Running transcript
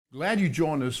Glad you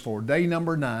joined us for day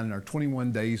number 9 in our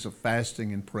 21 days of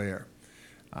fasting and prayer.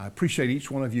 I appreciate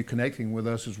each one of you connecting with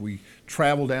us as we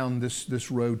travel down this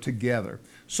road together.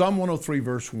 Psalm 103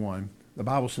 verse 1, the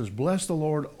Bible says, "Bless the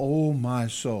Lord, O my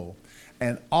soul,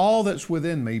 and all that's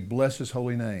within me, bless his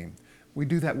holy name." We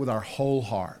do that with our whole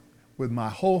heart. With my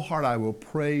whole heart I will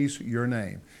praise your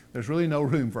name. There's really no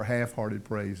room for half-hearted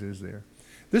praise, is there?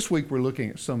 This week we're looking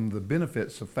at some of the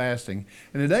benefits of fasting,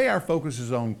 and today our focus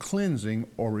is on cleansing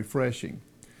or refreshing.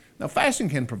 Now, fasting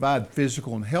can provide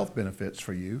physical and health benefits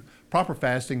for you. Proper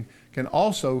fasting can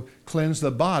also cleanse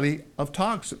the body of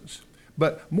toxins.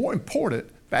 But more important,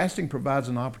 fasting provides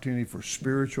an opportunity for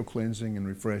spiritual cleansing and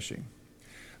refreshing.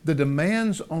 The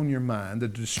demands on your mind, the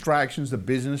distractions, the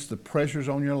business, the pressures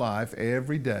on your life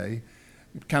every day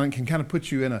can kind of put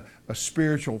you in a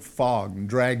spiritual fog and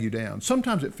drag you down.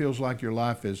 Sometimes it feels like your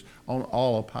life is on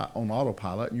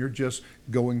autopilot and you're just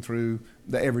going through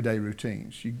the everyday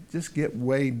routines. You just get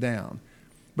weighed down.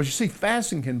 But you see,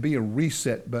 fasting can be a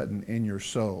reset button in your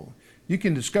soul. You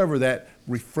can discover that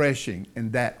refreshing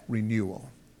and that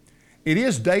renewal. It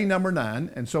is day number 9,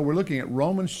 and so we're looking at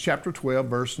Romans chapter 12,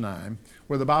 verse 9,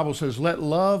 where the Bible says, "Let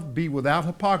love be without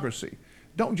hypocrisy.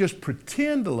 Don't just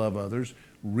pretend to love others,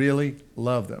 really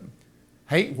love them.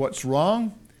 Hate what's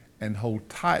wrong and hold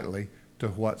tightly to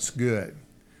what's good."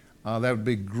 That would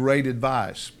be great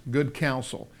advice, good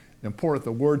counsel. Important,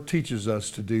 the Word teaches us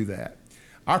to do that.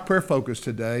 Our prayer focus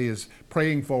today is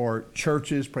praying for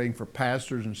churches, praying for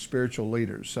pastors and spiritual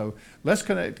leaders. So let's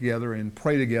connect together and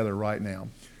pray together right now.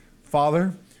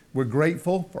 Father, we're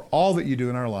grateful for all that you do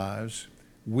in our lives.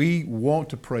 We want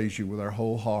to praise you with our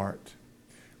whole heart.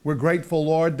 We're grateful,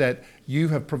 Lord, that you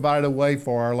have provided a way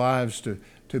for our lives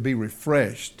to be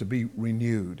refreshed, to be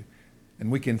renewed.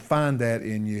 And we can find that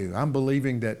in you. I'm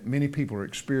believing that many people are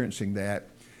experiencing that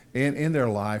in their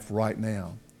life right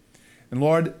now. And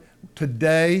Lord,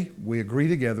 today we agree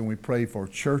together and we pray for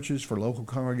churches, for local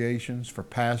congregations, for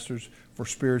pastors, for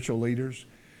spiritual leaders.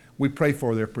 We pray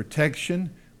for their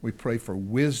protection. We pray for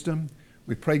wisdom.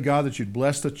 We pray, God, that you'd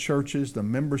bless the churches, the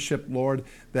membership, Lord,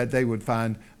 that they would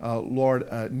find, Lord,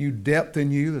 new depth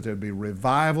in you, that there'd be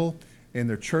revival in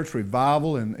their church,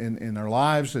 revival in their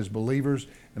lives as believers.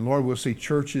 And Lord, we'll see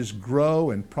churches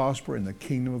grow and prosper and the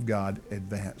kingdom of God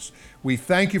advance. We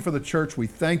thank you for the church. We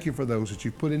thank you for those that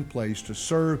you've put in place to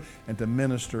serve and to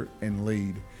minister and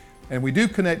lead. And we do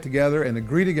connect together and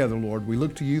agree together, Lord. We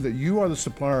look to you that you are the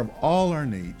supplier of all our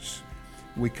needs.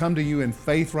 We come to you in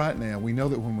faith right now. We know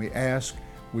that when we ask,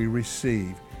 we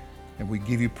receive, and we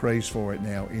give you praise for it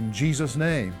now. In Jesus'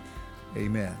 name,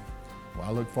 amen. Well,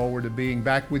 I look forward to being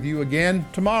back with you again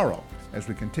tomorrow as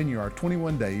we continue our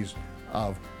 21 days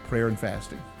of prayer and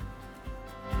fasting.